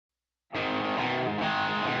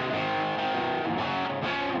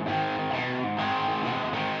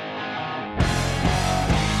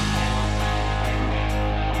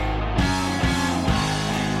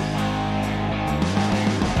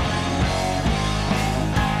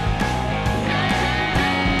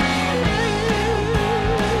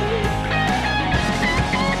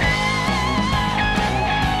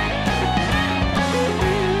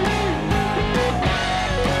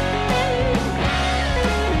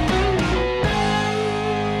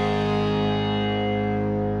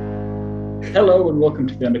Hello and welcome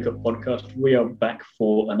to the Undercut Podcast. We are back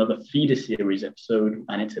for another feeder series episode,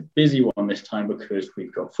 and it's a busy one this time because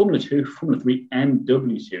we've got Formula 2, Formula 3, and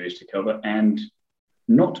W Series to cover. And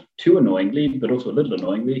not too annoyingly, but also a little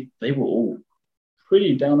annoyingly, they were all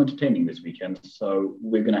pretty damn entertaining this weekend. So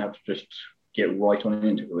we're going to have to just get right on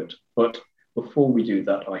into it. But before we do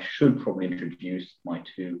that, I should probably introduce my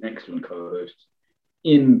two excellent co-hosts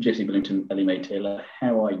in Jesse Billington, Ellie Mae Taylor.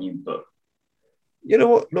 How are you both? You know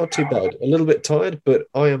what? Not too bad. A little bit tired, but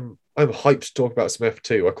I'm hyped to talk about some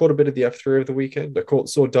F2. I caught a bit of the F3 over the weekend.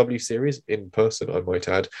 Saw W Series in person, I might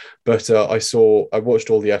add, but I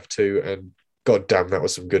watched all the F2, and god damn, that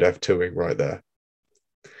was some good F2ing right there.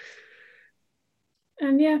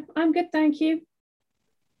 And yeah, I'm good, thank you.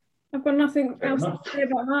 I've got nothing else to say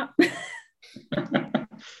about that.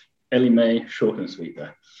 Ellie Mae, short and sweet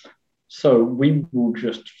there. So we will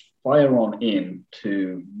just fire on in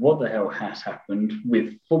to what the hell has happened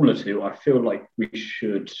with Formula 2. I feel like we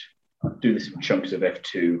should do this in chunks of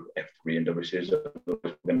F2, F3, and W Series. We're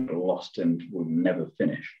going to get lost and we'll never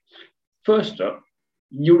finish. First up,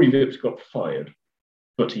 Juri Vips got fired,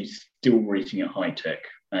 but he's still racing at high tech.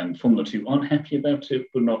 And Formula 2 aren't happy about it,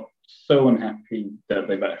 but not so unhappy that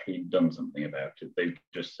they've actually done something about it. They've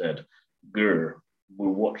just said, grr,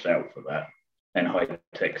 we'll watch out for that. And High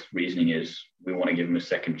Tech's reasoning is we want to give him a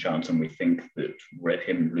second chance, and we think that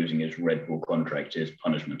him losing his Red Bull contract is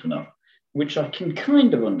punishment enough, which I can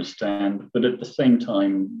kind of understand. But at the same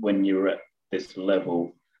time, when you're at this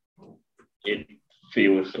level, it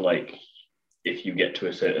feels like if you get to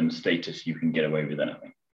a certain status, you can get away with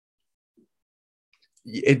anything.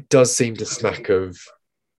 It does seem to smack of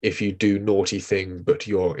if you do naughty thing, but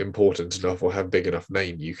you're important enough or have big enough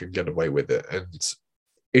name, you can get away with it. And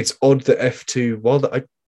it's odd that F2, while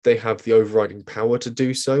they have the overriding power to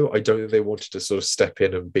do so, I don't think they wanted to sort of step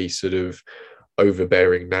in and be sort of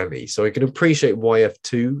overbearing nanny. So I can appreciate why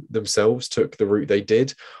F2 themselves took the route they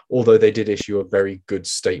did, although they did issue a very good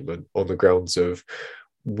statement on the grounds of,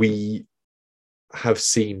 we have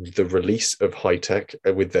seen the release of High Tech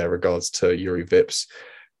with their regards to Juri Vips.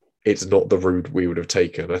 It's not the route we would have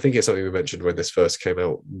taken. I think it's something we mentioned when this first came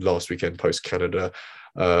out last weekend post-Canada.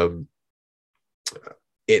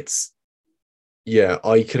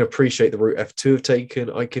 I can appreciate the route F2 have taken.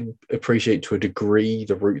 I can appreciate to a degree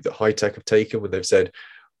the route that High Tech have taken when they've said,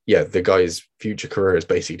 yeah, the guy's future career has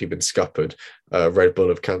basically been scuppered. Red Bull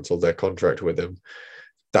have cancelled their contract with him.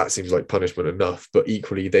 That seems like punishment enough, but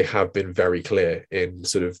equally they have been very clear in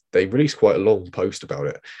they released quite a long post about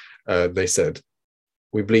it. They said,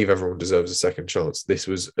 we believe everyone deserves a second chance. This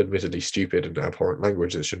was admittedly stupid and abhorrent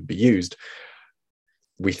language that shouldn't be used.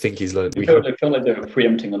 We think he's learned. I felt like they were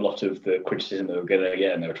preempting a lot of the criticism they were going to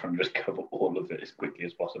get, and they were trying to just cover all of it as quickly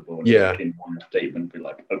as possible. And in one statement, be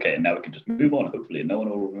like, okay, now we can just move on. Hopefully, no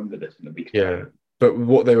one will remember this in a week's time. But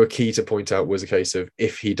what they were key to point out was a case of,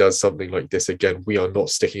 if he does something like this again, we are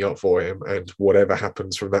not sticking up for him, and whatever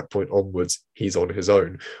happens from that point onwards, he's on his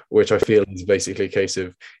own. Which I feel is basically a case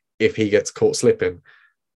of, if he gets caught slipping,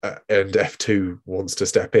 and F2 wants to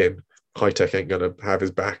step in, High Tech ain't going to have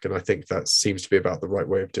his back, and I think that seems to be about the right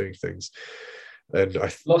way of doing things. And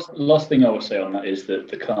last thing I will say on that is that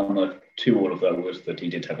the karma to all of that was that he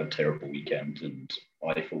did have a terrible weekend, and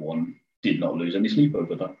I, for one, did not lose any sleep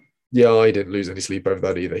over that. Yeah, I didn't lose any sleep over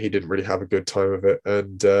that either. He didn't really have a good time of it,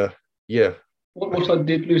 and What I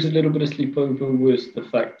did lose a little bit of sleep over was the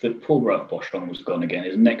fact that Paul Ralph Boschung was gone again.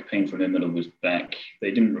 His neck pain from Imola was back.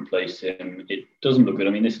 They didn't replace him. It doesn't look good.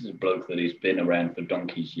 I mean, this is a bloke that he's been around for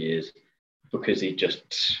donkey's years, because he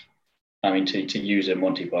just, to use a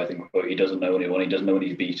Monty Python quote, he doesn't know anyone. He doesn't know when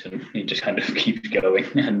he's beaten. He just kind of keeps going,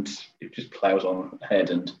 and it just plows on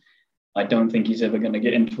ahead. And I don't think he's ever going to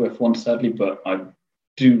get into F1, sadly, but I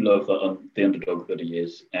do love that the underdog that he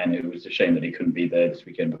is. And it was a shame that he couldn't be there this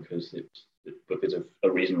weekend because of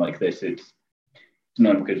a reason like this. It's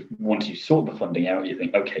known because once you sort the funding out, you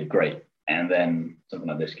think, okay, great. And then something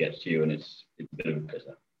like this gets to you, and it's a bit of a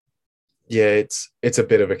pisser. Yeah, it's a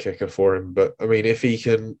bit of a kicker for him. But I mean, if he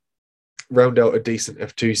can round out a decent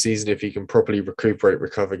F2 season, if he can properly recuperate,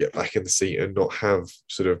 recover, get back in the seat and not have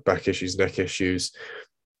sort of back issues, neck issues,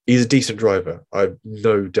 he's a decent driver. I've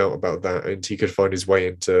no doubt about that. And he could find his way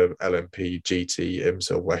into LMP, GT,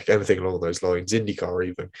 IMSA, WEC, anything along those lines, IndyCar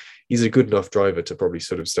even. He's a good enough driver to probably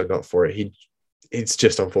sort of stand up for it. It's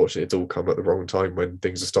just unfortunate it's all come at the wrong time when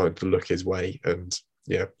things are starting to look his way. And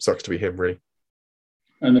yeah, sucks to be him, really.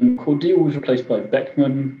 And then Cordial was replaced by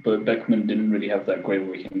Beckman, but Beckman didn't really have that great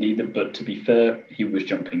weekend either. But to be fair, he was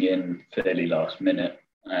jumping in fairly last minute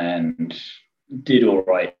and did all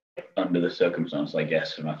right under the circumstance, I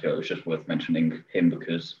guess. And I feel it was just worth mentioning him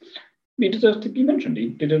because he deserves to be mentioned. He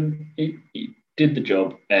did the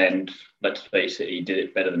job, and let's face it, he did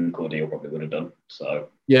it better than Cordial probably would have done. So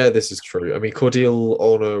Yeah, this is true. I mean, Cordial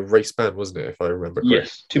on a race ban, wasn't it, if I remember correctly?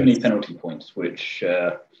 yes, too many penalty points, which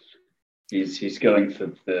he's going for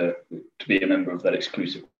to be a member of that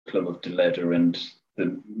exclusive club of Deleda and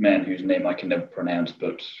the man whose name I can never pronounce,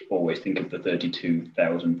 but always think of the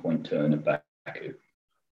 32,000 point turn at Baku.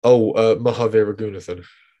 Oh, Mahavira Gunathan.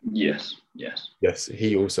 Yes. Yes,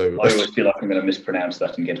 he also. I always feel like I'm going to mispronounce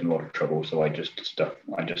that and get in a lot of trouble, so I just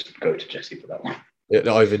go to Jesse for that one.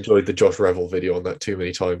 Yeah, I've enjoyed the Josh Revel video on that too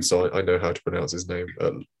many times, so I know how to pronounce his name.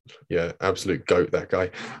 Yeah, absolute goat, that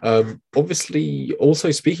guy. Obviously, also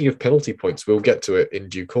speaking of penalty points, we'll get to it in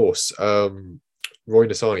due course. Roy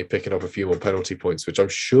Nassani picking up a few more penalty points, which I'm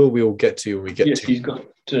sure we'll get to when we get to. Yes, he's got.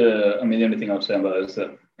 The only thing I'll say about it is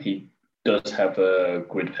that he does have a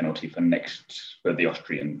grid penalty for the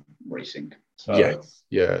Austrian racing. So.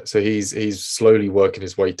 Yeah. So he's slowly working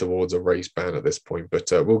his way towards a race ban at this point,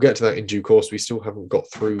 but we'll get to that in due course. We still haven't got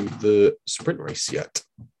through the sprint race yet.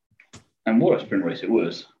 And what a sprint race it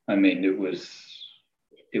was! I mean, it was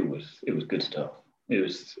good stuff. It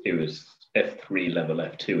was F3 level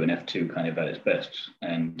F2 and F2 kind of at its best,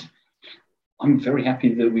 and I'm very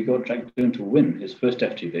happy that we got Jack Doohan to win his first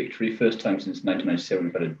F2 victory, first time since 1997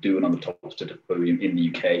 we've had a Doohan on the top state of podium in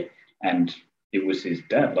the UK, and it was his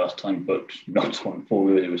dad last time, but not on 4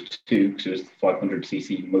 wheels, it was 2, because it was the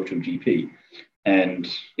 500cc MotoGP. And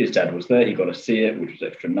his dad was there, he got to see it, which was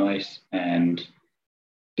extra nice. And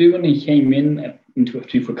Doohan, he came into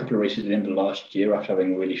F2 for a couple of races at the end of last year after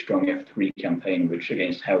having a really strong F3 campaign, which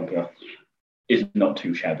against Helga is not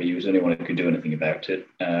too shabby. He was the only one who could do anything about it,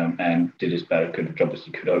 and did as bad a good job as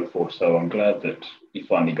he could hope for. So I'm glad that he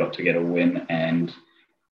finally got to get a win, and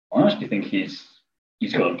I honestly think he's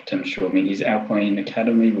got potential. I mean, he's Alpine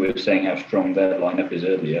Academy. We were saying how strong their lineup is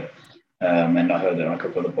earlier, and I heard that on a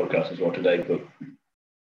couple of the podcasts as well today. But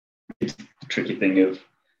it's the tricky thing of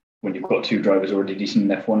when you've got 2 drivers already decent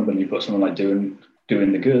in F1, when you've got someone like doing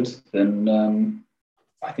the goods, then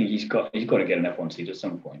I think he's got to get an F1 seat at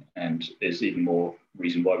some point, and there's even more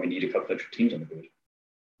reason why we need a couple of extra teams on the grid.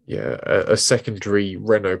 Yeah, a secondary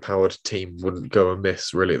Renault-powered team wouldn't go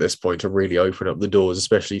amiss, really, at this point, to really open up the doors,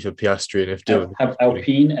 especially for Piastri and F2. Have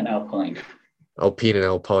Alpine and Alpine. Alpine and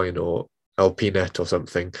Alpine, or Alpinette or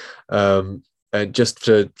something. And just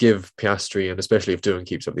to give Piastri, and especially if Doohan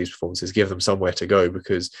keeps up these performances, give them somewhere to go,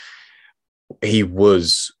 because he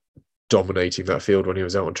was dominating that field when he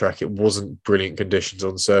was out on track. It wasn't brilliant conditions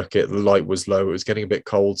on circuit. The light was low. It was getting a bit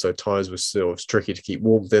cold, so tyres were still tricky to keep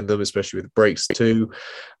warm within them, especially with brakes too.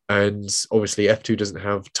 And obviously F2 doesn't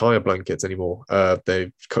have tyre blankets anymore.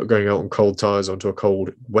 They're going out on cold tyres onto a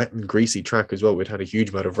cold, wet and greasy track as well. We'd had a huge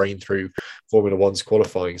amount of rain through Formula One's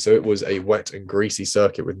qualifying, so it was a wet and greasy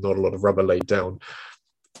circuit with not a lot of rubber laid down.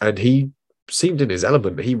 And he seemed in his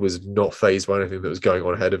element. He was not fazed by anything that was going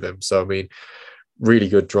on ahead of him. So, I mean, really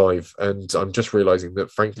good drive, and I'm just realizing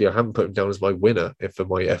that frankly I haven't put him down as my winner for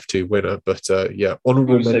my F2 winner, but yeah,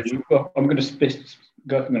 honorable mention. I'm going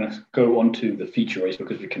to go on to the feature race,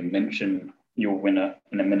 because we can mention your winner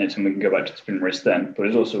in a minute and we can go back to the sprint race then. But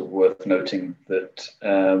it's also worth noting that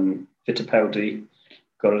Fittipaldi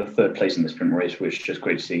got a 3rd place in the sprint race, which is just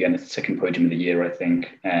great to see again. It's the 2nd podium of the year, I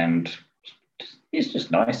think, and it's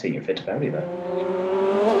just nice seeing Fittipaldi there.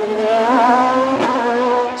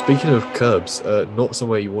 Speaking of curbs, not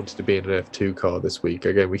somewhere you wanted to be in an F2 car this week.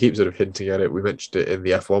 Again, we keep sort of hinting at it. We mentioned it in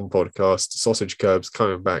the F1 podcast. Sausage curbs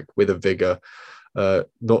coming back with a vigour.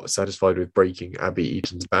 Not satisfied with breaking Abby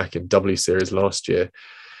Eaton's back in W Series last year.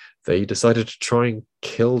 They decided to try and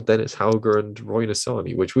kill Dennis Hauger and Roy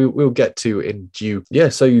Nassani, which we'll get to in due. Yeah,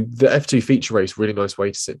 so the F2 feature race, really nice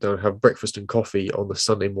way to sit down, have breakfast and coffee on the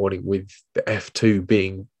Sunday morning, with the F2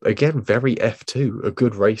 being, again, very F2, a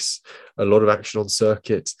good race, a lot of action on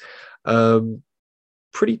circuit.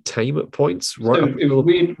 Pretty tame at points. Right, so it was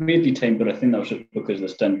weirdly tame, but I think that was just because of the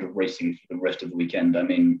standard of racing for the rest of the weekend. I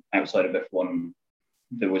mean, outside of F1,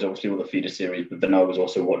 there was obviously all the feeder series, but then I was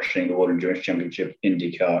also watching the World Endurance Championship,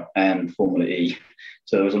 IndyCar, and Formula E.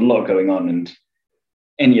 So there was a lot going on, and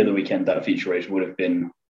any other weekend that feature race would have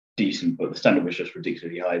been decent, but the standard was just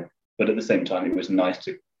ridiculously high. But at the same time, it was nice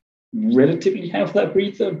to relatively have that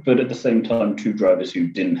breather, but at the same time, 2 drivers who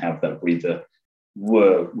didn't have that breather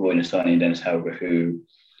were Roy Nassani and Dennis Hauger, who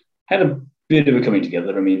had a bit of a coming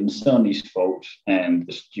together. I mean, Nassani's fault, and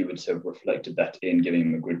the stewards have reflected that in giving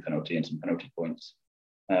him a grid penalty and some penalty points.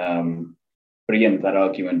 But again, that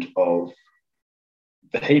argument of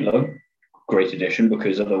the halo, great addition,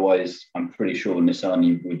 because otherwise I'm pretty sure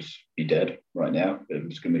Nassani would be dead right now. I'm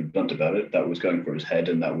just going to be blunt about it. That was going for his head,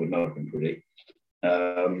 and that would not have been pretty.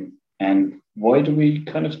 And why do we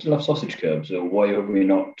kind of still have sausage curbs, or why have we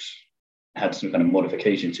not had some kind of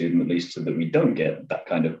modification to them, at least so that we don't get that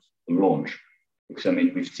kind of launch? Because, I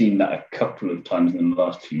mean, we've seen that a couple of times in the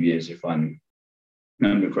last few years, if I'm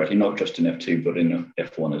remember correctly, not just in F2, but in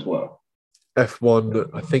F1 as well. F1,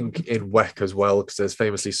 I think in WEC as well, because there's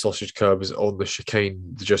famously sausage curbs on the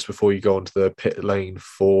chicane just before you go onto the pit lane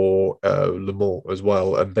for Le Mans as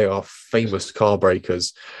well. And they are famous car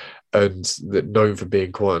breakers and known for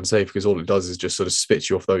being quite unsafe, because all it does is just sort of spit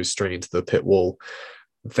you off those straight into the pit wall.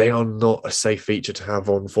 They are not a safe feature to have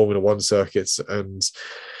on Formula One circuits. And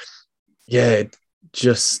yeah,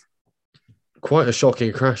 just quite a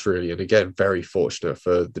shocking crash, really. And again, very fortunate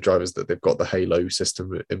for the drivers that they've got the halo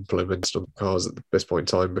system implemented on the cars at this point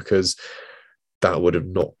in time, because that would have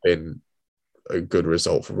not been a good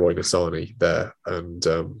result for Roy Nissany there. And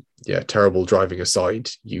terrible driving aside,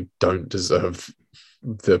 you don't deserve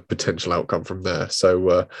the potential outcome from there.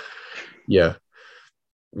 So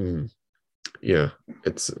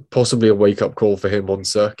it's possibly a wake-up call for him on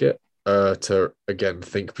circuit. To again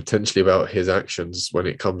think potentially about his actions when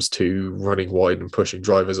it comes to running wide and pushing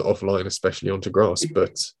drivers offline, especially onto grass.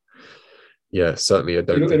 But yeah, certainly I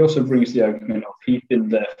don't. It also brings the argument of he's been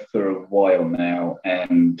there for a while now,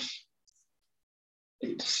 and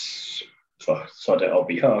it's I'll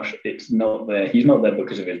be harsh. It's not there. He's not there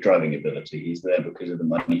because of his driving ability. He's there because of the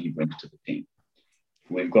money he brings to the team.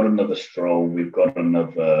 We've got another Stroll. We've got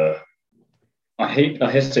another. I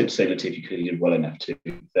hesitate to say Latifi because he did well enough to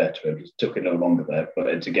be fair to him. He took it no longer there, but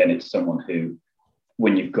it's someone who,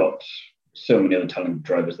 when you've got so many other talented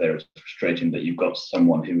drivers there, it's frustrating that you've got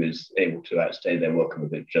someone who is able to outstay their welcome a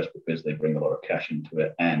bit just because they bring a lot of cash into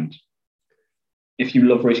it. And if you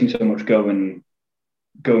love racing so much, go and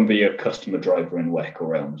be a customer driver in WEC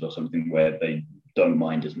or Elms or something where they don't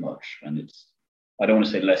mind as much. And I don't want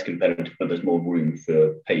to say less competitive, but there's more room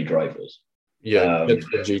for paid drivers. Yeah, get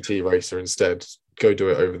a GT racer instead. Go do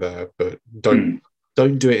it over there, but don't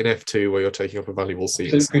do it in F2 where you're taking up a valuable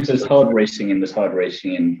seat. Because there's hard racing and this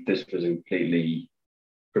was a completely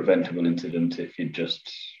preventable incident if you'd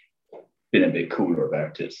just been a bit cooler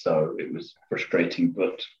about it. So it was frustrating,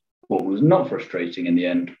 but what was not frustrating in the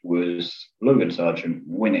end was Logan Sargent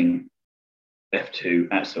winning F2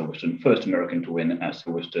 at Silverstone, first American to win at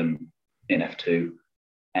Silverstone in F2,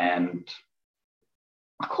 and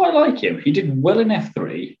I quite like him. He did well in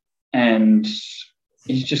F3, and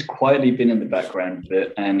he's just quietly been in the background a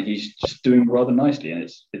bit, and he's just doing rather nicely. And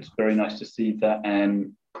it's very nice to see that.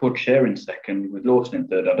 And Pourchaire in second, with Lawson in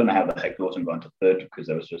third. I don't know how the heck Lawson got into third, because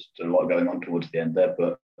there was just a lot going on towards the end there.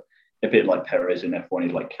 But a bit like Perez in F1,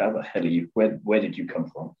 he's like, how the hell are you? Where did you come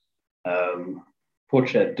from?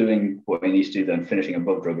 Pourchaire doing what he needs to do, then finishing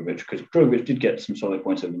above Drogovic, because Drogovic did get some solid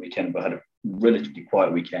points over the weekend, but had a relatively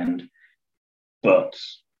quiet weekend. But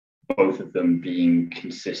both of them being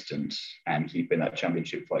consistent and keeping that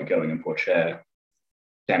championship fight going, and Pourchaire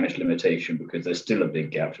damage limitation, because there's still a big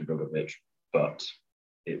gap to Drogovic, but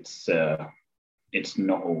it's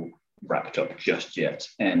not all wrapped up just yet.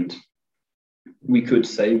 And we could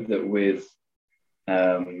say that with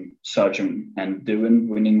Sargent and Doohan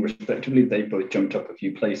winning respectively, they both jumped up a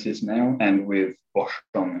few places now, and with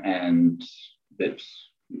Boschung and Vips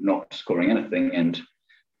not scoring anything, and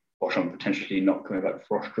Boschung potentially not coming back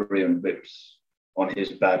for Austria, and Vips on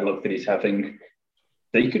his bad luck that he's having,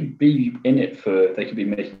 they could be in it they could be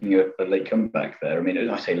making a late comeback there. I mean,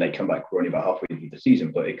 I say late comeback, we're only about halfway through the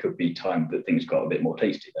season, but it could be time that things got a bit more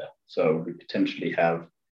tasty there. So we potentially have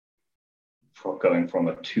going from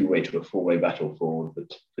a two-way to a four-way battle for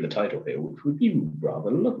the title here, which would be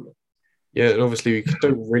rather lovely. Yeah, and obviously we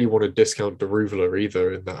don't really want to discount Deruvla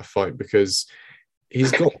either in that fight, because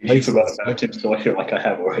he's got pace about him, so I feel like I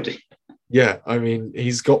have already. Yeah, I mean,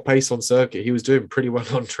 he's got pace on circuit. He was doing pretty well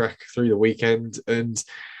on track through the weekend. And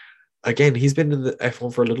again, he's been in the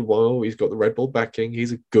F1 for a little while. He's got the Red Bull backing.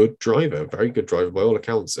 He's a good driver, very good driver by all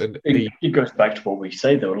accounts. And it goes back to what we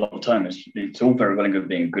say, though, a lot of the time. It's all very well and good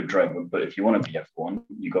being a good driver, but if you want to be F1,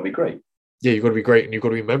 you've got to be great. Yeah, you've got to be great and you've got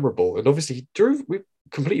to be memorable. And obviously, we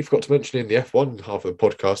completely forgot to mention in the F1 half of the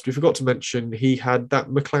podcast, we forgot to mention he had that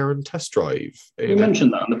McLaren test drive. We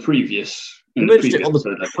mentioned that on the previous... We mentioned it on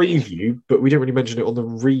the preview, but we didn't really mention it on the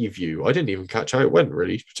review. I didn't even catch how it went,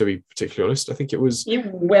 really, to be particularly honest. I think it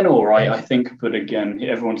went all right, I think, but again,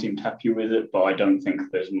 everyone seemed happy with it, but I don't think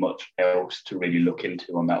there's much else to really look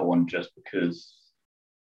into on that one, just because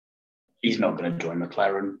he's not going to join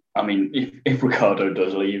McLaren. I mean, if Ricciardo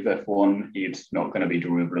does leave F1, it's not going to be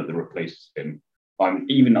Deruvla that replaces him. I'm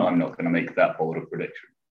not going to make that bold a prediction.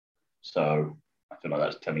 So I feel like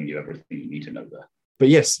that's telling you everything you need to know there. But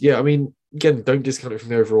yes, yeah, I mean, again, don't discount it from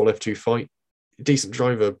the overall F2 fight. decent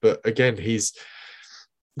driver, but again, he's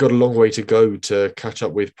got a long way to go to catch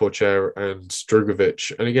up with Pocher and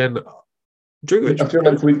Drugovic. And again, Drugovic... I feel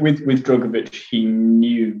like with Drugovic, he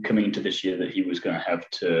knew coming into this year that he was going to have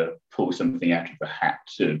to pull something out of the hat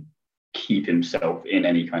to keep himself in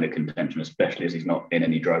any kind of contention, especially as he's not in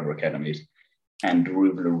any driver academies. And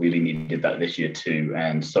Rubler really needed that this year too.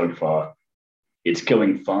 And so far, it's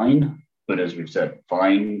going fine. But as we've said,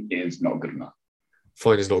 fine is not good enough.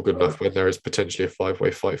 Fine is not good enough when there is potentially a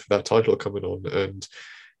 5-way fight for that title coming on. And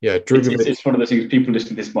yeah, Drugovic... It's one of those things, people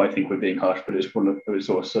listening to this might think we're being harsh, but it's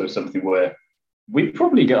also something where we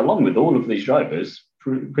probably get along with all of these drivers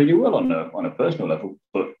pretty well on a personal level,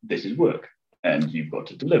 but this is work and you've got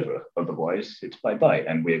to deliver. Otherwise, it's bye-bye.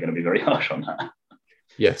 And we're going to be very harsh on that.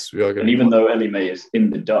 Yes, we are going and even though Ellie May is in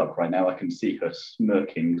the dark right now, I can see her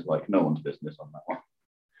smirking like no one's business on that one.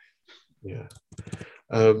 Yeah.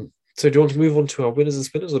 So do you want to move on to our winners and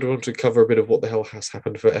spinners, or do you want to cover a bit of what the hell has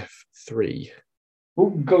happened for F3? We'll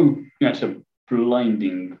go at a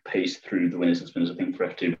blinding pace through the winners and spinners, I think, for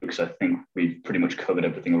F2, because I think we've pretty much covered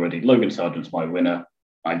everything already. Logan Sargent's my winner.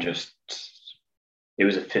 It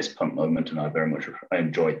was a fist pump moment, and I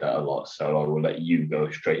enjoyed that a lot. So I will let you go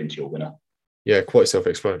straight into your winner. Yeah, quite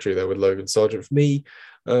self-explanatory there with Logan Sargent. For me,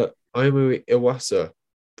 Ayumu Iwasa,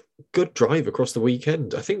 good drive across the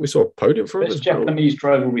weekend. I think we saw a podium for him Best as well. Japanese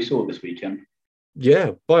driver we saw this weekend.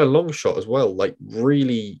 Yeah, by a long shot as well. Like,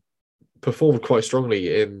 really performed quite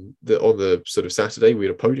strongly on the sort of Saturday. We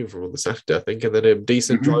had a podium for him on the Saturday, I think, and then a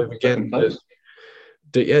decent drive again.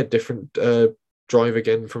 Different drive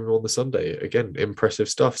again from him on the Sunday. Again, impressive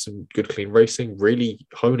stuff. Some good clean racing. Really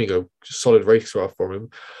honing a solid racecraft from him.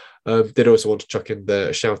 Did also want to chuck in there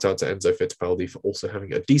a shout out to Enzo Fittipaldi for also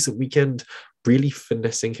having a decent weekend, really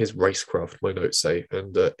finessing his racecraft, my notes say.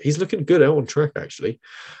 And he's looking good out on track, actually.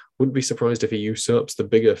 Wouldn't be surprised if he usurps the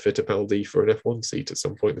bigger Fittipaldi for an F1 seat at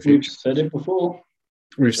some point in the future.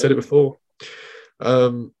 We've said it before.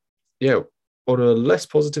 Yeah, on a less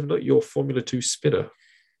positive note, your Formula 2 spinner.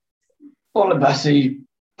 Paula Bassi,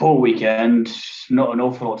 poor weekend. Not an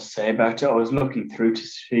awful lot to say about it. I was looking through to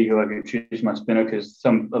see who I could choose my spinner because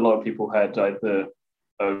a lot of people had either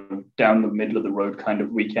down the middle of the road kind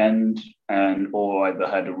of weekend or either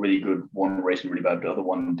had a really good one race and really bad the other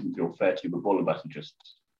one didn't feel fair to, but Paula Bassi just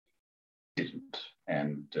didn't.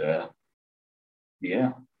 And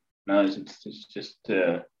it's just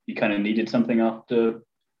he kind of needed something after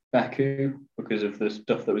Baku because of the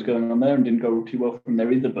stuff that was going on there and didn't go too well from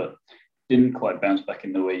there either, but didn't quite bounce back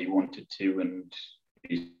in the way he wanted to, and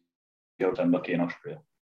he's unlucky in Austria.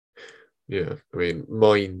 Yeah, I mean,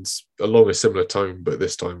 mine's along a similar tone, but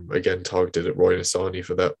this time again targeted at Roy Nissany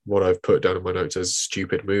for that, what I've put down in my notes as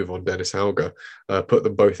stupid move on Dennis Hauger. Put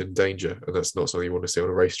them both in danger, and that's not something you want to see on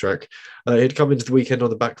a racetrack. He'd come into the weekend on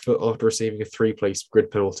the back foot after receiving a 3-place grid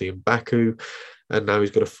penalty in Baku, and now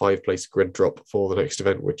he's got a 5-place grid drop for the next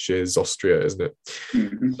event, which is Austria, isn't it?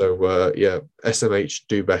 Mm-hmm. So, SMH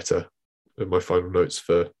do better in my final notes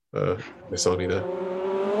for Nissany there.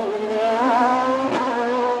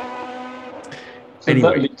 So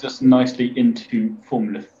that leads us nicely into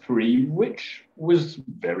Formula 3, which was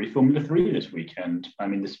very Formula 3 this weekend. I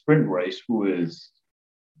mean, the sprint race was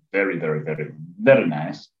very, very, very, very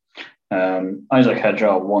nice. Isaac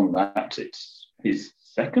Hadjar won that. It's his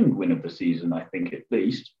second win of the season, I think, at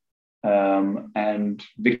least. And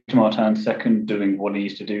Victor Martin second, doing what he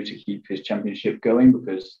needs to do to keep his championship going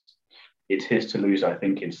because it's his to lose, I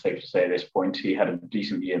think it's safe to say at this point. He had a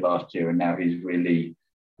decent year last year, and now he's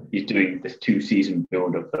doing this 2-season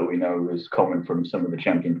build-up that we know is common from some of the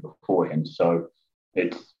champions before him. So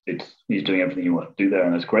he's doing everything he wants to do there,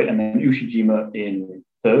 and that's great. And then Ushijima in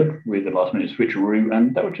third with the last-minute switcheroo,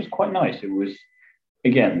 and that was just quite nice. It was,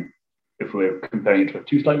 again, if we're comparing it to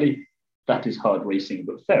F2 slightly, that is hard racing,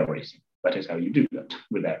 but fair racing. That is how you do that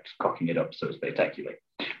without cocking it up so spectacularly.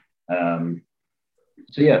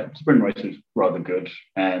 Sprint race was rather good,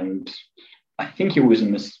 and I think it was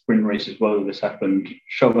in the sprint race as well this happened.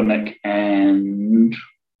 Chovanec and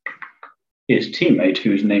his teammate,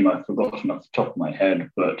 whose name I've forgotten off the top of my head,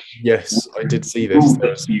 but yes, I did see this.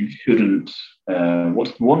 That you shouldn't.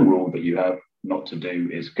 What's the one rule that you have not to do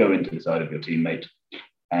is go into the side of your teammate,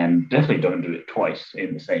 and definitely don't do it twice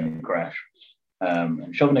in the same crash.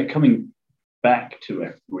 And Chovanec coming back to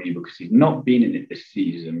F3 because he's not been in it this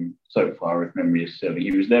season so far, if memory is serving.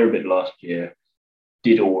 He was there a bit last year.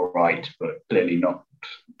 Did all right, but clearly not.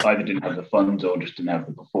 Either didn't have the funds or just didn't have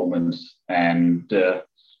the performance. And for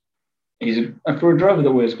a driver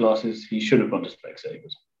that wears glasses, he should have gone to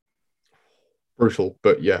Specsavers. Brutal,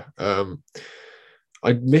 but yeah.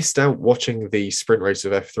 I missed out watching the sprint race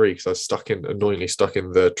of F3 because I was annoyingly stuck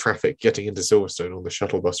in the traffic getting into Silverstone on the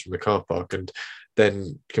shuttle bus from the car park, and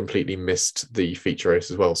then completely missed the feature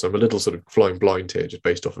race as well. So I'm a little sort of flying blind here, just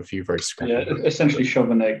based off a few very scrappy. Yeah, essentially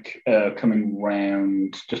Chauvenet coming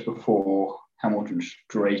round just before Hamilton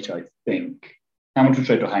Straight, I think. Hamilton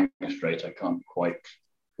Straight or Hangar Straight, I can't quite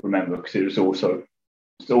remember because it was all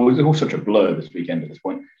such a blur this weekend at this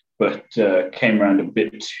point. But came around a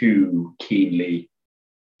bit too keenly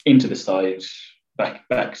into the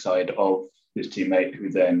backside of his teammate, who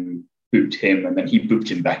then booped him, and then he booped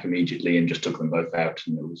him back immediately and just took them both out,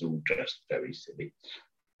 and it was all just very silly.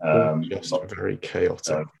 Just very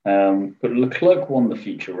chaotic. But Leclerc won the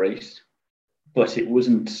feature race, but it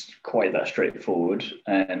wasn't quite that straightforward,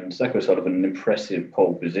 and Zacho Sullivan, an impressive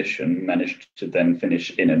pole position, managed to then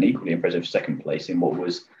finish in an equally impressive second place in what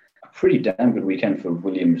was a pretty damn good weekend for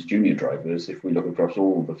Williams junior drivers if we look across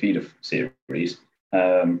all the feeder series.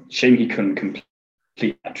 Shame he couldn't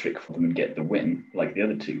complete that trick for them and get the win like the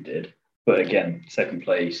other two did. But again, second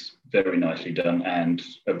place, very nicely done, and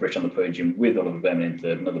a Brit on the podium with Oliver Behrman in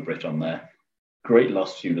third, another Brit on there. Great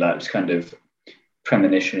last few laps, kind of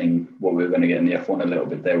premonitioning what we were going to get in the F1 a little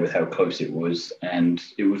bit there with how close it was. And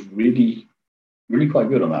it was really, really quite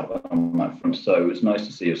good on that front. So it was nice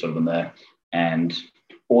to see us over there. And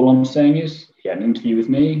all I'm saying is, he had an interview with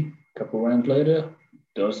me a couple of rounds later,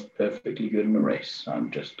 does perfectly good in the race.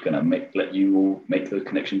 I'm just going to let you all make those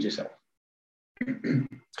connections yourself.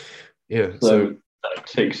 Yeah. So that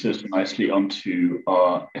takes us nicely onto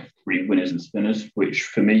our F3 winners and spinners, which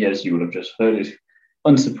for me, as you will have just heard, is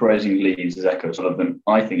unsurprisingly Zacho Sullivan.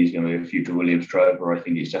 I think he's going to be a future Williams driver. I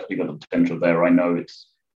think he's definitely got the potential there. I know it's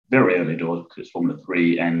very early doors because it's Formula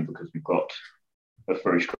 3 and because we've got a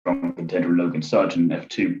very strong contender, Logan Sargent in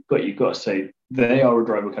F2. But you've got to say they are a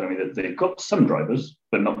driver academy that they've got some drivers,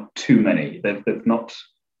 but not too many. They've not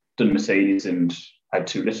done Mercedes and had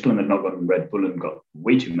too little, and they've not gotten Red Bull and got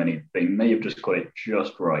way too many. They may have just got it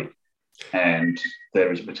just right. And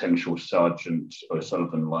there is a potential Sargent or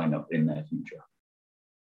Sullivan lineup in their future.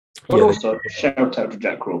 But also, shout out to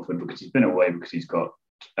Jack Crawford because he's been away because he's got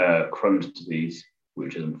Crohn's disease,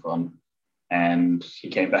 which isn't fun. And he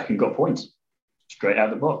came back and got points straight out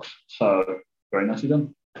of the box. So, very nicely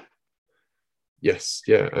done. Yes,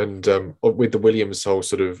 yeah. And with the Williams whole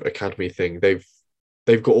sort of academy thing, they've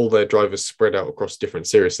got all their drivers spread out across different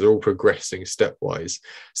series. So they're all progressing stepwise.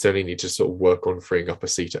 So they only need to sort of work on freeing up a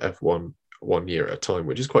seat at F1 1 year at a time,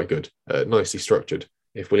 which is quite good, nicely structured.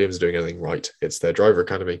 If Williams is doing anything right, it's their driver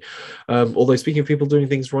academy. Although speaking of people doing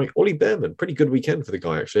things right, Ollie Behrman, pretty good weekend for the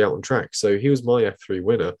guy actually out on track. So he was my F3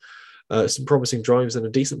 winner. Some promising drives and a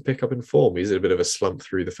decent pickup in form. He's in a bit of a slump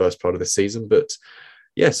through the first part of the season, but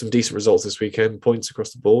yeah, some decent results this weekend, points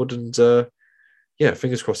across the board, and yeah,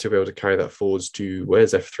 fingers crossed he'll be able to carry that forwards to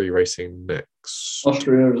where's F3 racing next?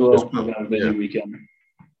 Austria as well. We're going to have a busy weekend.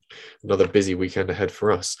 Another busy weekend ahead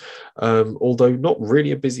for us. Although not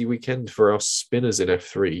really a busy weekend for our spinners in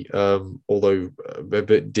F3, although a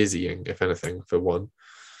bit dizzying, if anything, for one.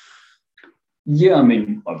 Yeah, I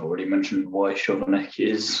mean, I've already mentioned why Chauvenet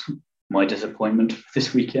is my disappointment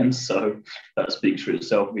this weekend, so that speaks for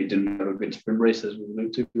itself. We didn't have a good sprint race, as we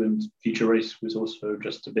alluded to, and feature race was also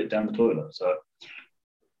just a bit down the toilet, so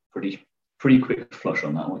pretty quick flush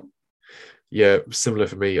on that one. Yeah, similar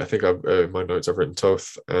for me. I think my notes I've written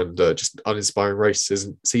Toth, and just uninspiring race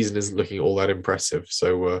season isn't looking all that impressive.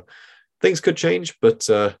 So things could change, but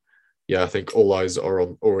yeah, I think all eyes are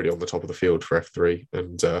already on the top of the field for F3,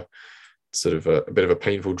 and sort of a bit of a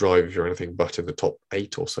painful drive if you're anything but in the top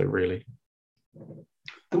 8 or so, really.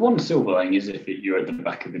 The one silver lining is if you're at the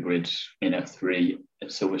back of the grid in F3 at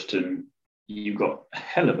Silverstone, you got a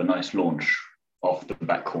hell of a nice launch off the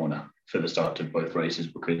back corner for the start of both races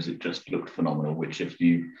because it just looked phenomenal, which if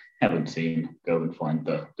you haven't seen, go and find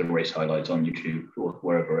the race highlights on YouTube or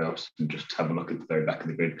wherever else and just have a look at the very back of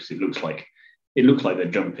the grid because it looks like they're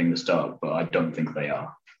jumping the start, but I don't think they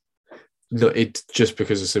are. No, it just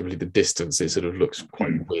because of simply the distance, it sort of looks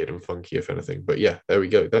quite weird and funky, if anything. But yeah, there we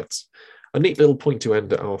go. That's a neat little point to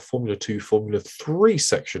end our Formula 2, Formula 3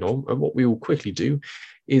 section on. And what we will quickly do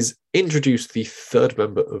is introduce the third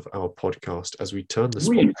member of our podcast as we turn the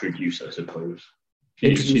spot. Reintroduce, I suppose.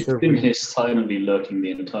 She's been here silently lurking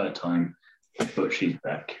the entire time, but she's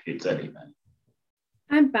back. It's Ellie, man.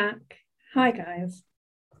 I'm back. Hi, guys.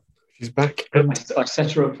 She's back. I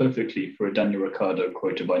set her up perfectly for a Daniel Ricciardo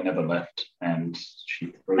quote of "I never left," and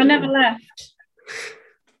she. I never left.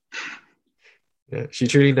 Yeah, she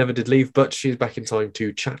truly never did leave, but she's back in time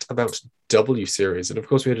to chat about W Series. And of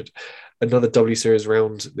course, we had another W Series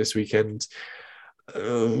round this weekend.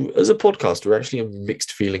 As a podcast, we're actually in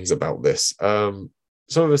mixed feelings about this.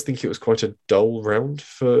 some of us think it was quite a dull round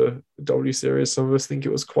for W Series. Some of us think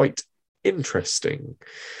it was quite interesting.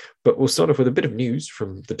 But we'll start off with a bit of news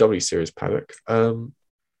from the W Series paddock. Go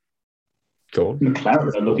on.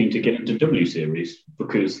 McLaren are looking to get into W Series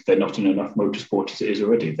because they're not in enough motorsport as it is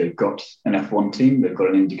already. They've got an F1 team, they've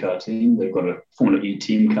got an IndyCar team, they've got a Formula E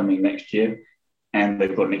team coming next year, and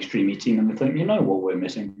they've got an Extreme E team. And they think, you know what, we're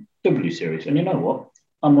missing? W Series. And you know what?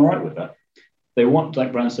 I'm all right with that. They want,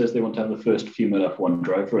 like Brown says, they want to have the first female F1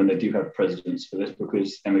 driver, and they do have precedents for this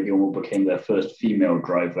because Emma Gilmore became their first female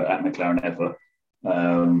driver at McLaren ever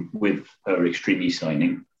with her Extreme E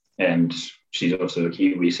signing. And she's also a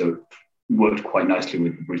Kiwi, so it worked quite nicely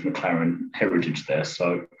with Bruce McLaren heritage there.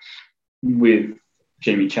 So with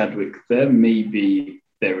Jamie Chadwick there, maybe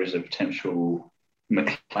there is a potential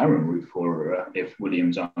McLaren route for her if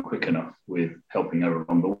Williams aren't quick enough with helping her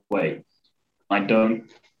along the way. I don't,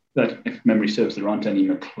 that if memory serves, there aren't any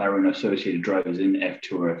McLaren associated drivers in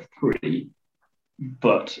F2 or F3,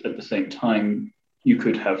 but at the same time, you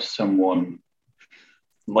could have someone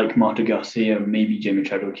like Marta Garcia, maybe Jamie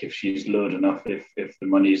Chadwick if she's lured enough, if the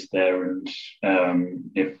money's there, and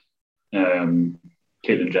if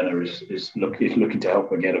Caitlin Jenner is looking to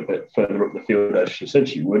help her get a bit further up the field as she said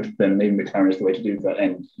she would, then maybe McLaren is the way to do that.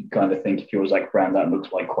 And you kind of think if you're Zach Brown, that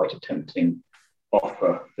looks like quite a tempting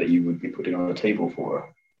offer that you would be putting on the table for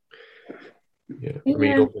her. Yeah,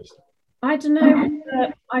 I don't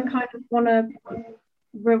know. I kind of want to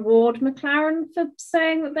reward McLaren for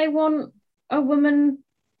saying that they want a woman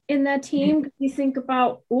in their team. Because you think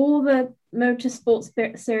about all the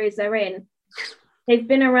motorsport series they're in, they've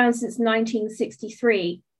been around since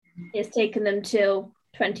 1963. It's taken them till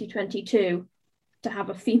 2022 to have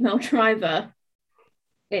a female driver.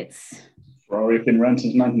 Ferrari have been around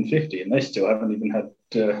since 1950, and they still haven't even had.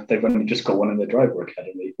 They've only just got one in the driver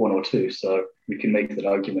academy, one or two. So we can make that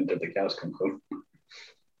argument that the cows come home.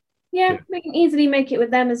 Yeah, we can easily make it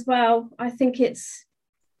with them as well. I think it's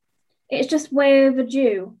just way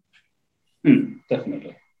overdue.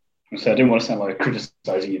 Definitely. So I didn't want to sound like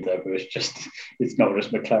criticising you there, but it's not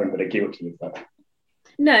just McLaren that are guilty of that.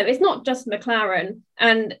 No, it's not just McLaren,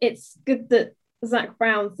 and it's good that Zach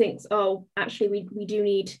Brown thinks, oh, actually, we do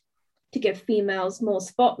need to give females more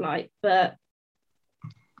spotlight, but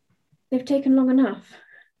they've taken long enough.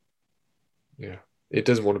 Yeah, it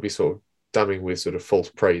doesn't want to be sort of damning with sort of false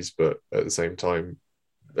praise, but at the same time,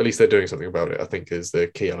 at least they're doing something about it, I think, is the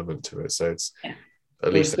key element to it. So it's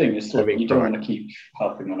at least the thing is that you don't want to keep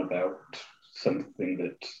harping on about something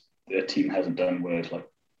that their team hasn't done, where it's like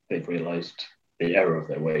they've realised the error of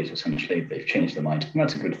their ways. Essentially, they've changed their mind, and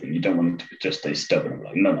that's a good thing. You don't want them to just stay stubborn and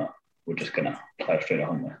like, no, we're just going to plow straight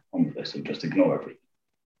on with this and just ignore everything.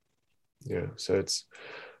 Yeah, so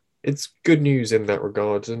it's good news in that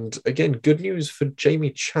regard. And again, good news for Jamie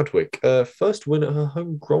Chadwick. First win at her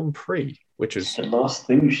home Grand Prix, which is the last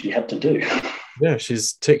thing she had to do. Yeah,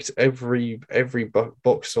 she's ticked every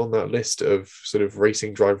box on that list of sort of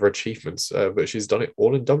racing driver achievements, but she's done it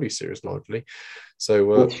all in W Series largely.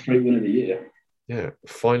 So fourth straight win of the year. Yeah,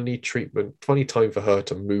 finally time for her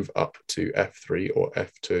to move up to F3 or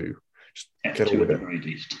F2. Just F2 at the very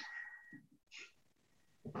least.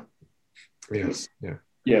 Yes, yeah.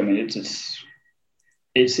 Yeah, I mean,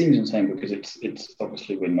 it seems insane because it's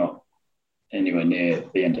obviously we're not anywhere near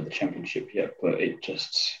the end of the championship yet, but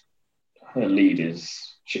her lead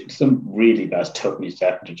is some really bad stuff needs to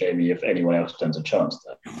happen to Jamie if anyone else stands a chance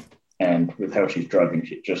there. And with how she's driving,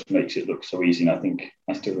 it just makes it look so easy. And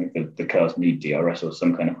I still think that the cars need DRS or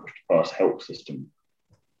some kind of push-to-pass help system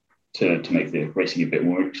to make the racing a bit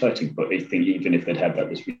more exciting. But I think even if they'd had that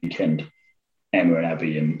this weekend, Emma and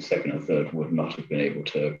Abby in second and third would not have been able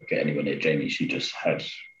to get anywhere near Jamie. She had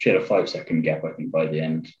a 5-second gap, I think, by the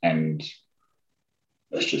end, and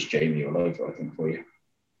that's just Jamie all over, I think, for you.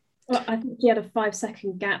 Well, I think she had a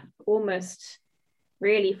 5-second gap almost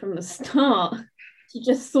really from the start. She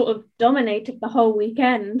just sort of dominated the whole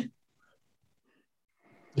weekend.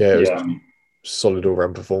 Yeah, it was solid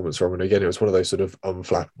all-round performance from her. And again, it was one of those sort of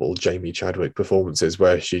unflappable Jamie Chadwick performances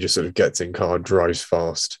where she just sort of gets in car, drives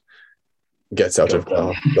fast, gets out of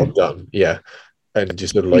car, job done. Yeah. And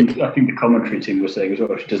just sort of I think the commentary team was saying as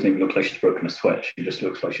well, she doesn't even look like she's broken a sweat. She just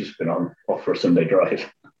looks like she's been off for a Sunday drive.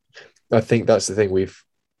 I think that's the thing.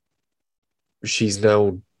 She's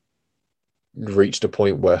now reached a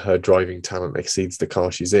point where her driving talent exceeds the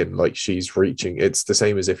car she's in. Like it's the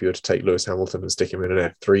same as if you were to take Lewis Hamilton and stick him in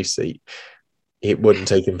an F3 seat. It wouldn't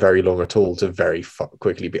take him very long at all to very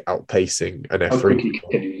quickly be outpacing an F3. How quickly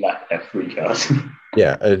can you lap F3 cars?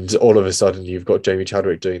 Yeah, and all of a sudden you've got Jamie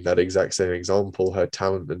Chadwick doing that exact same example. Her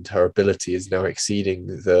talent and her ability is now exceeding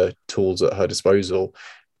the tools at her disposal.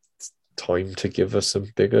 time to give us some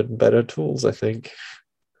bigger and better tools, I think.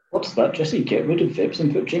 What's that, Jesse? Get rid of Vibbs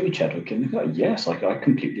and put Jamie Chadwick in. Yes, I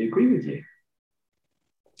completely agree with you.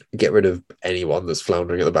 Get rid of anyone that's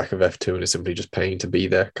floundering at the back of F2 and is simply just paying to be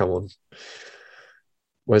there. Come on.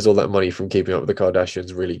 Where's all that money from Keeping Up with the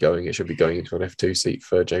Kardashians really going? It should be going into an F2 seat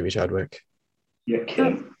for Jamie Chadwick. You're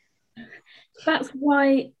kidding. That's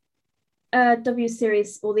why W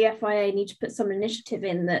Series or the FIA need to put some initiative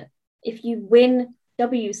in that if you win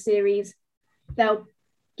W Series, they'll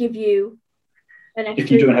give you an F3.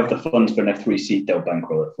 If you don't have the funds for an F3 seat, they'll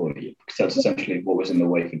bankroll it for you. Because that's essentially what was in the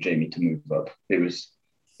way for Jamie to move up. It was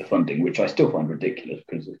the funding, which I still find ridiculous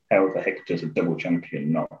because how the heck does a double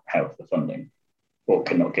champion not have the funding or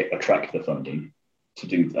cannot attract the funding to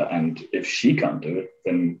do that? And if she can't do it,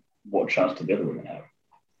 then what chance do the other women have?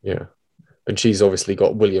 Yeah. And she's obviously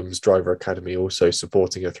got Williams Driver Academy also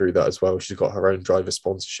supporting her through that as well. She's got her own driver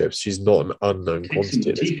sponsorships. She's not an unknown quantity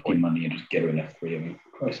at this point. Money and just get her in F3. I mean,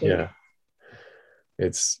 Christ. Yeah.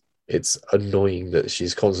 It's annoying that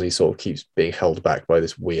she's constantly sort of keeps being held back by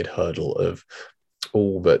this weird hurdle of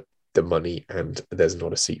all but the money and there's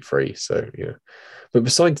not a seat free. So, yeah. But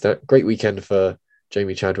besides that, great weekend for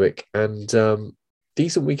Jamie Chadwick and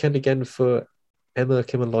decent weekend again for Emma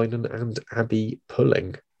Kimmerleinen and Abby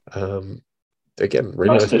Pulling. Again,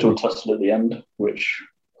 really nice little tussle at the end, which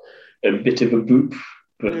a bit of a boop,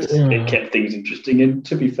 but it kept things interesting. And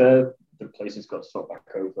to be fair, the places got swapped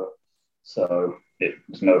back over, so it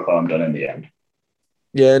was no harm done in the end.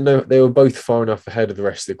 Yeah, no, they were both far enough ahead of the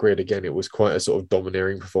rest of the grid. Again, it was quite a sort of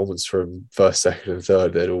domineering performance from first, second, and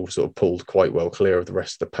third. They'd all sort of pulled quite well clear of the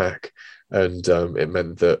rest of the pack, and it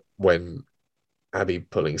meant that when Abby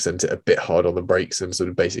Pulling sent it a bit hard on the brakes and sort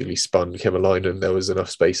of basically spun Kimmerleinen, there was enough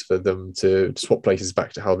space for them to swap places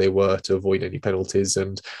back to how they were to avoid any penalties.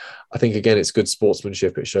 And I think, again, it's good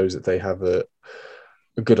sportsmanship. It shows that they have a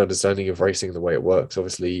good understanding of racing, the way it works.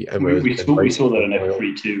 Obviously, Emma we saw that in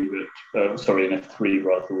F3 in F3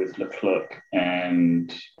 rather with Leclerc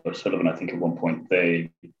and Sullivan. I think at one point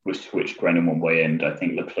they were switched round in one way, and I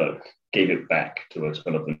think Leclerc gave it back to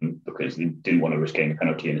Sullivan because they didn't want to risk getting a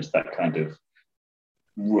penalty. And it's that kind of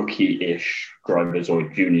rookie-ish drivers or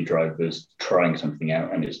junior drivers trying something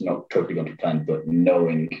out, and it's not totally going to plan, but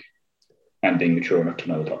knowing and being mature enough to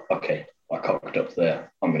know that, okay, I cocked up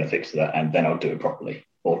there, I'm going to fix that, and then I'll do it properly,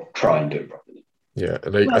 or try and do it properly. Yeah,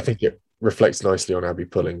 and I think it reflects nicely on Abby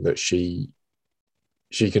Pulling that she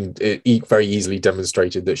can very easily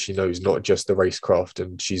demonstrated that she knows not just the racecraft,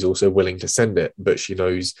 and she's also willing to send it, but she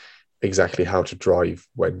knows exactly how to drive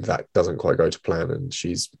when that doesn't quite go to plan, and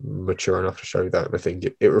she's mature enough to show that, and I think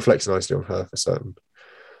it reflects nicely on her for certain.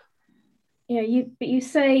 Yeah, you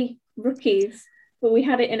say rookies, but we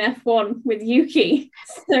had it in F1 with Yuki,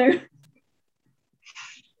 so it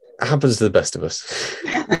happens to the best of us.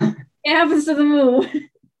 It happens to them all.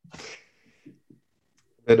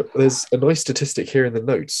 And there's a nice statistic here in the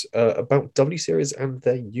notes about W Series and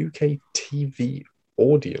their UK TV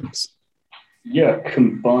audience. Yeah,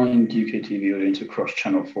 combined UK TV audience across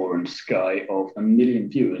Channel 4 and Sky of 1 million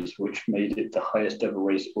viewers, which made it the highest ever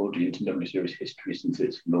race audience in W Series history since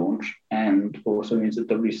its launch, and also means that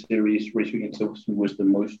W Series Race Weekend Silverstone was the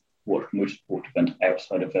most watched motorsport event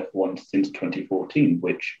outside of F1 since 2014,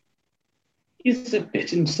 which is a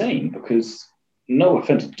bit insane because, no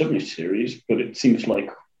offense to W Series, but it seems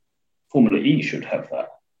like Formula E should have that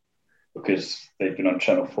because they've been on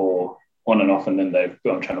Channel 4 on and off, and then they've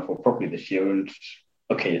been on Channel 4 properly this year. And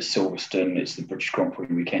okay, it's Silverstone, it's the British Grand Prix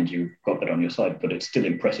weekend, you've got that on your side, but it's still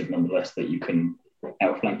impressive nonetheless that you can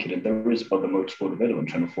outflank it. And there is other motorsport available on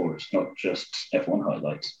Channel 4. It's not just F1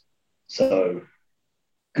 highlights. So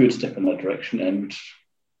good step in that direction. And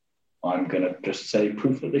I'm going to just say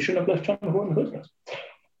proof that they shouldn't have left Channel 4 in the first place.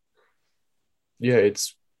 Yeah,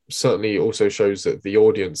 it's certainly also shows that the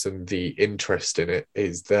audience and the interest in it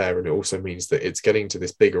is there, and it also means that it's getting to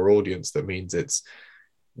this bigger audience. That means it's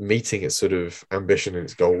meeting its sort of ambition and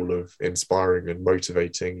its goal of inspiring and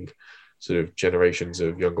motivating sort of generations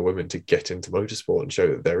of younger women to get into motorsport and show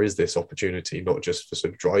that there is this opportunity, not just for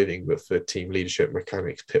sort of driving, but for team leadership,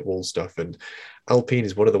 mechanics, pit wall stuff. And Alpine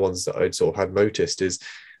is one of the ones that I'd sort of had noticed is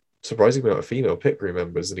surprising amount of female pit crew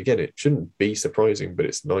members. And again, it shouldn't be surprising, but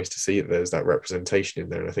it's nice to see that there's that representation in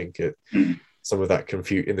there. And I think some of that can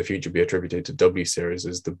in the future be attributed to W Series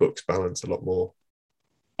as the books balance a lot more.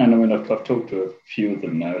 And I mean, I've talked to a few of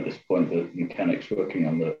them now at this point, the mechanics working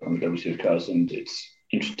on the W Series cars, and it's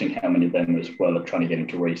interesting how many of them as well are trying to get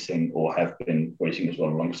into racing or have been racing as well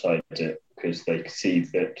alongside it, because they see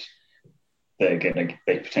that they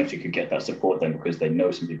potentially could get that support then because they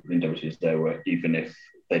know some people in W Series there where even if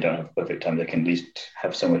they don't have a perfect time, they can at least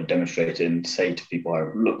have someone to demonstrate it and say to people,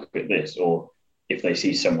 "Oh, look at this," or if they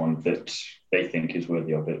see someone that they think is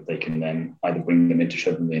worthy of it, they can then either bring them in to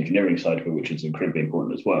show them the engineering side of it, which is incredibly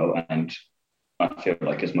important as well. And I feel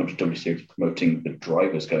like as much as W Series promoting the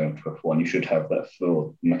drivers going to F1, you should have that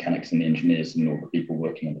for the mechanics and the engineers and all the people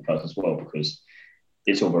working on the cars as well, because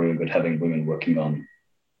it's all very good having women working on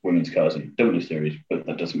women's cars in W Series, but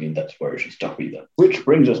that doesn't mean that's where it should stop either. Which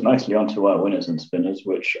brings us nicely onto our winners and spinners,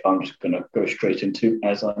 which I'm just going to go straight into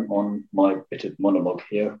as I'm on my bit of monologue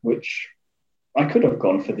here, which I could have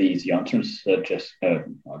gone for the easy answer and said I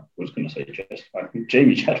was going to say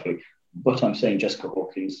Jamie Chadwick, but I'm saying Jessica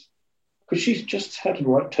Hawkins, because she's just had a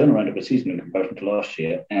right turnaround of a season in comparison to last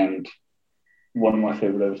year. And one of my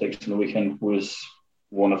favourite overtakes on the weekend was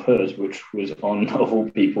one of hers, which was on, of all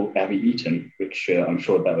people, Abby Eaton, which I'm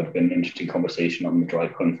sure that would have been an interesting conversation on the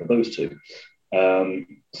drive home for those two.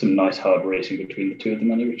 Some nice hard racing between the two of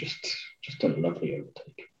them, and it was just a lovely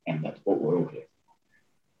overtake. And that's what we're all here.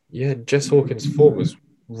 Yeah, Jess Hawkins' form has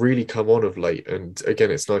really come on of late. And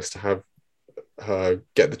again, it's nice to have her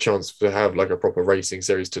get the chance to have like a proper racing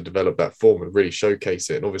series to develop that form and really showcase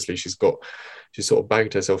it. And obviously she's sort of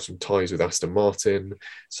bagged herself some ties with Aston Martin.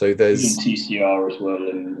 So there's TCR as well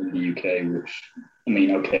in the UK, which, I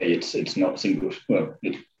mean, okay, it's not single, well,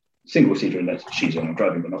 it's single seater in that she's on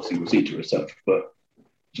driving, but not single seater as such. But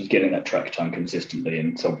she's getting that track time consistently,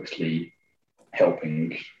 and it's obviously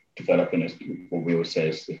helping develop. And what we always say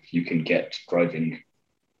is, if you can get driving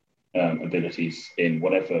abilities in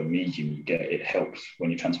whatever medium you get, it helps when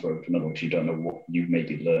you transfer over to another one, because you don't know what you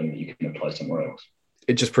maybe learn that you can apply somewhere else.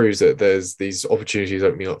 It just proves that there's these opportunities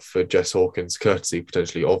opening up for Jess Hawkins, courtesy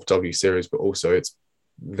potentially of W Series, but also it's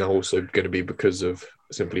now also going to be because of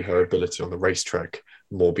simply her ability on the racetrack,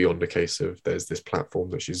 more beyond a case of there's this platform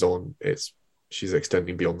that she's on. She's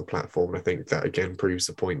extending beyond the platform. And I think that again proves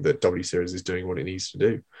the point that W Series is doing what it needs to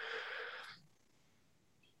do.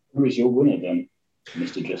 Who is your winner then,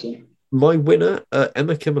 Mr. Jesse? My winner,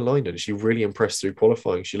 Emma Kymäläinen. She really impressed through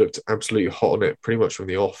qualifying. She looked absolutely hot on it pretty much from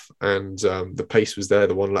the off, and the pace was there.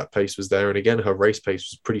 The one-lap pace was there, and again, her race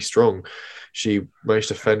pace was pretty strong. She managed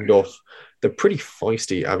to fend off the pretty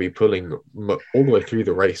feisty Abby Pulling all the way through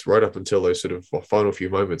the race, right up until those sort of final few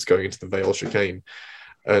moments going into the Vale chicane.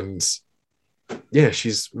 And yeah,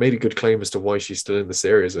 she's made a good claim as to why she's still in the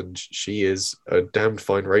series, and she is a damned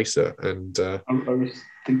fine racer. And I was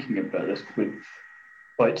thinking about this with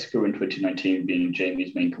Fight School in 2019 being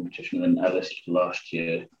Jamie's main competition, and then Alice last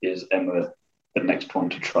year. Is Emma the next one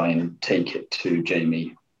to try and take it to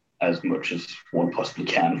Jamie as much as one possibly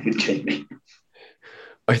can with Jamie?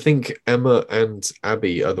 I think Emma and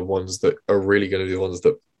Abby are the ones that are really going to be the ones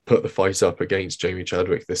that put the fight up against Jamie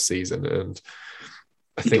Chadwick this season. And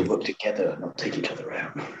I think work together, not take each other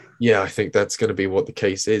out. Yeah, I think that's going to be what the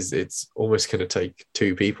case is. It's almost going to take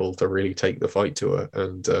two people to really take the fight to her,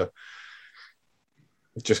 and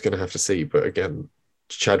just going to have to see. But again,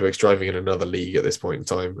 Chadwick's driving in another league at this point in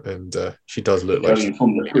time, and she does look like she's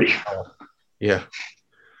from the three. Yeah.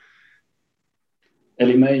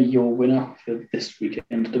 Ellie May, your winner for this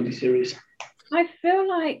weekend W Series. I feel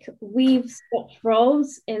like we've swapped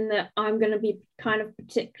roles in that I'm going to be kind of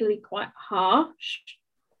particularly quite harsh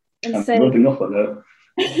and say rubbing off on her.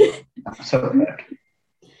 So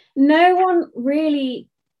no one really.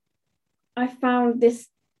 I found this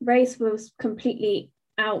race was completely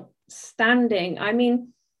outstanding. I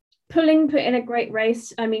mean, Pulling put in a great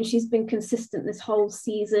race. I mean, she's been consistent this whole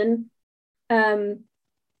season.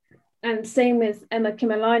 And same with Emma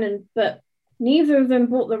Kymäläinen, but neither of them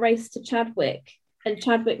brought the race to Chadwick, and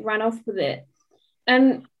Chadwick ran off with it.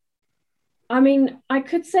 And I mean, I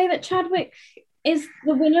could say that Chadwick is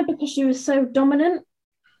the winner because she was so dominant,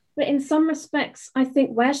 but in some respects, I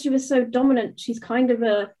think where she was so dominant, she's kind of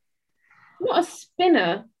not a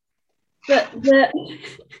spinner, but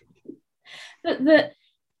that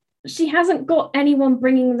she hasn't got anyone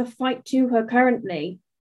bringing the fight to her currently.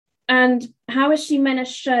 And how is she meant to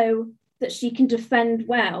show that she can defend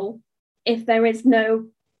well if there is no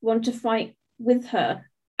one to fight with her?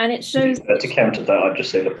 And it shows... To counter that, I'd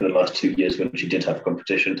just say, look, in the last 2 years when she did have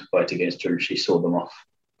competition to fight against her, she saw them off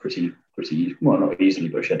pretty, well, not easily,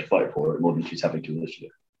 but she had to fight for it more than she's having to this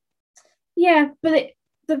year. Yeah, but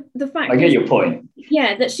the fact I get your point.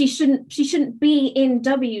 Yeah, that she shouldn't be in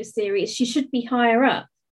W Series. She should be higher up.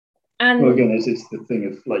 And well, again, it's the thing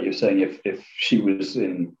of, like you're saying, if she was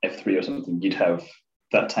in F3 or something, you'd have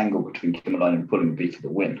that tangle between Kymäläinen and Pulling would be for the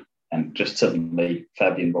win. And just suddenly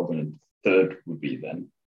Fabian Robin in third would be then.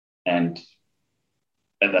 And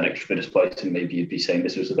at that extra bit of spice, and maybe you'd be saying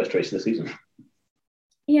this was the best race of the season.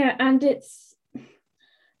 Yeah, and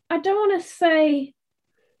I don't want to say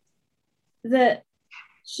that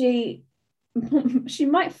she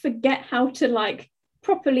might forget how to like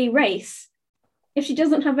properly race if she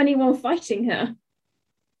doesn't have anyone fighting her.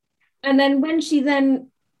 And then when she then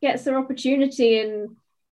gets her opportunity in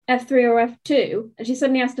F3 or F2 and she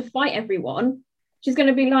suddenly has to fight everyone, she's going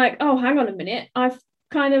to be like, oh, hang on a minute, I've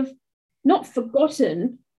kind of not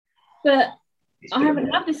forgotten, but I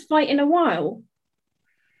haven't had this fight in a while.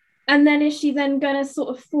 And then is she then going to sort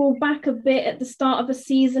of fall back a bit at the start of a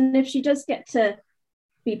season if she does get to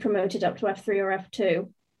be promoted up to F3 or F2?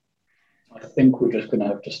 I think we're just going to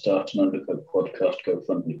have to start an Undercut podcast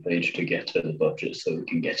GoFundMe page to get her the budget so we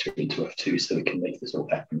can get her into F2 so we can make this all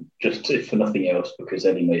happen. Just if for nothing else, because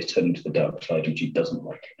Ellie May's turning to the dark side and she doesn't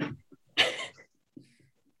like it.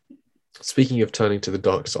 Speaking of turning to the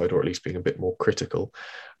dark side, or at least being a bit more critical,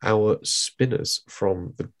 our spinners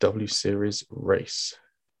from the W Series race.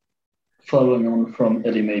 Following on from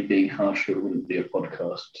Ellie May being harsher, it wouldn't be a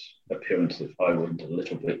podcast appearance if I wasn't a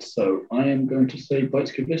little bit. So I am going to say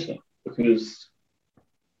Bites Kibissa, because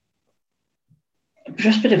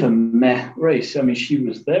just a bit of a meh race. I mean, she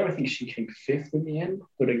was there. I think she came fifth in the end.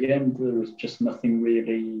 But again, there was just nothing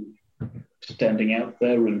really standing out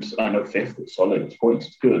there. And I know fifth, it's solid, it's points,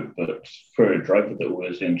 it's good. But for a driver that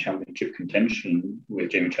was in championship contention with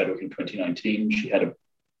Jamie Chadwick in 2019, she had a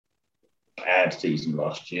bad season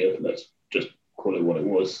last year. Let's just call it what it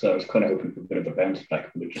was. So I was kind of hoping for a bit of a bounce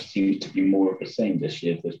back, but it just seems to be more of the same this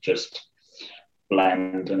year. There's just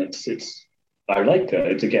bland, and it's I like her.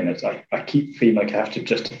 I keep feeling like I have to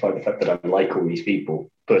justify the fact that I like all these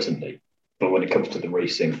people personally, but when it comes to the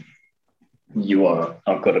racing,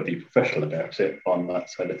 I've got to be professional about it on that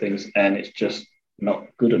side of things, and it's just not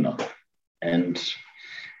good enough. And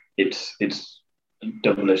it's a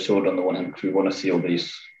double-edged sword. On the one hand, we want to see all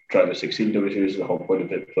these drivers succeed, which is the whole point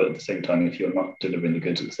of it, but at the same time, if you're not delivering the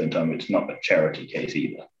goods at the same time, it's not a charity case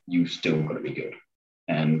either. You've still got to be good.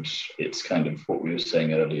 And it's kind of what we were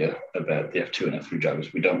saying earlier about the F2 and F3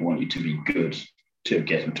 drivers. We don't want you to be good to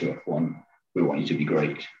get into F1. We want you to be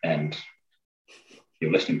great. And if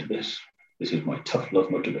you're listening to this, this is my tough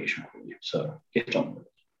love motivation for you. So get on with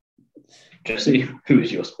it. Jesse, who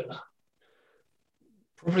is your spinner?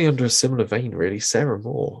 Probably under a similar vein, really. Sarah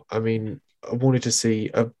Moore. I mean, I wanted to see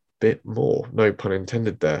a bit more, no pun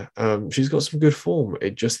intended there. She's got some good form.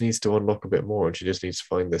 It just needs to unlock a bit more, and she just needs to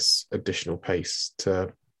find this additional pace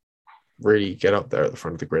to really get up there at the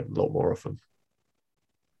front of the grid a lot more often.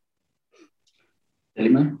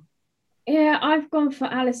 Ellie? Yeah, I've gone for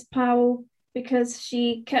Alice Powell because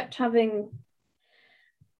she kept having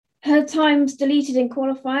her times deleted in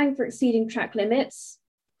qualifying for exceeding track limits.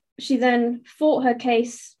 She then fought her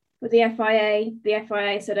case with the FIA. The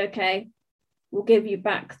FIA said, okay, we'll give you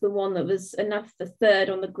back the one that was enough for third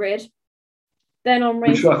on the grid. Then on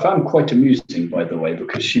race, which I found quite amusing, by the way,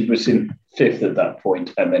 because she was in fifth at that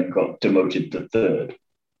point and then got demoted to third.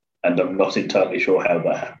 And I'm not entirely sure how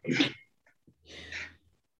that happened.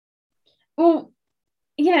 Well,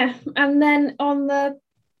 yeah. And then on the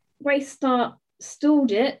race start,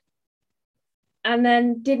 stalled it and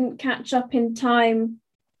then didn't catch up in time.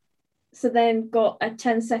 So then got a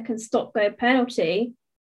 10-second stop-go penalty.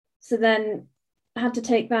 So then had to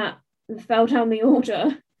take that and fell down the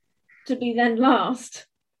order to be then last.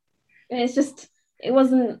 And it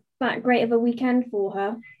wasn't that great of a weekend for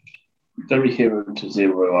her. Very hero to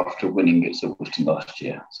zero after winning at Silverstone last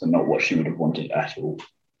year. So not what she would have wanted at all.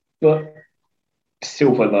 But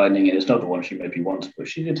silver lining, and it's not the one she maybe wants, but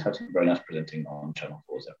she did have some very nice presenting on Channel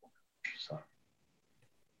 4's F1. So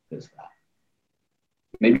there's that.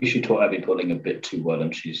 Maybe she taught Abby Pulling a bit too well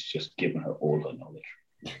and she's just given her all her knowledge.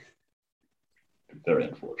 Very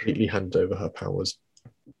unfortunate. Completely hand over her powers.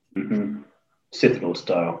 Mm-hmm. Sith Lord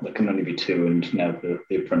style. There can only be two, and now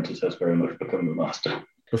the apprentice has very much become the master.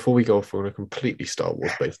 Before we go off on a completely Star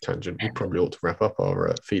Wars-based tangent, we probably ought to wrap up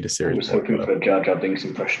our feeder series. I was hoping for a Jar Jar Binks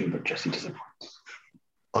impression, but Jesse disappoints.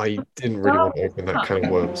 I didn't really want to open that can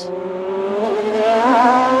of worms.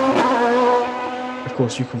 Of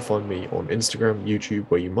course, you can find me on Instagram, YouTube,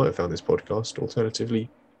 where you might have found this podcast. Alternatively,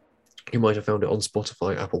 you might have found it on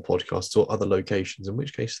Spotify, Apple Podcasts, or other locations, in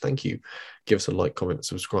which case, thank you. Give us a like, comment,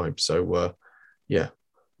 subscribe. So, yeah,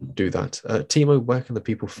 do that. Timo, where can the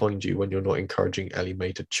people find you when you're not encouraging Ellie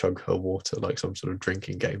May to chug her water like some sort of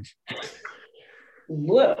drinking game?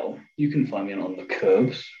 Well, you can find me on The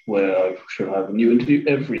Curbs, where I should have a new interview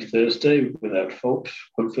every Thursday without fault,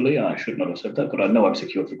 hopefully. I should not have said that, but I know I've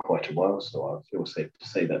secured for quite a while, so I feel safe to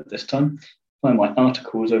say that this time. Find my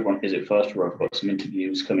articles over on Is It Fast, where I've got some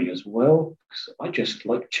interviews coming as well. So I just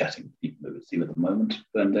like chatting with people over the team at the moment.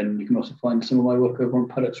 And then you can also find some of my work over on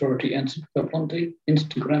Pilot Sorority and Super Blondie,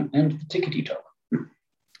 Instagram, and the Tickety Talk.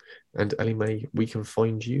 And Ellie Mae, we can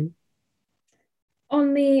find you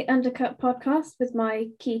on the Undercut podcast with my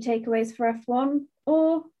key takeaways for F1,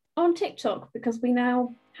 or on TikTok, because we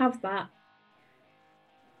now have that.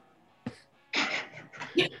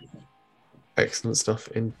 Excellent stuff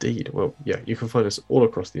indeed. Well, yeah, you can find us all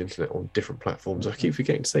across the internet on different platforms. I keep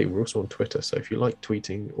forgetting to say we're also on Twitter, so if you like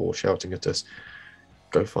tweeting or shouting at us,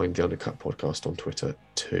 go find the Undercut podcast on Twitter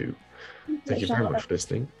too. Thank you very much for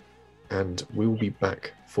listening, and we will be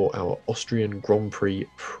back for our Austrian Grand Prix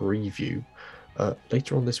preview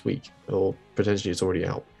later on this week, or potentially it's already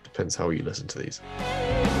out. Depends how you listen to these.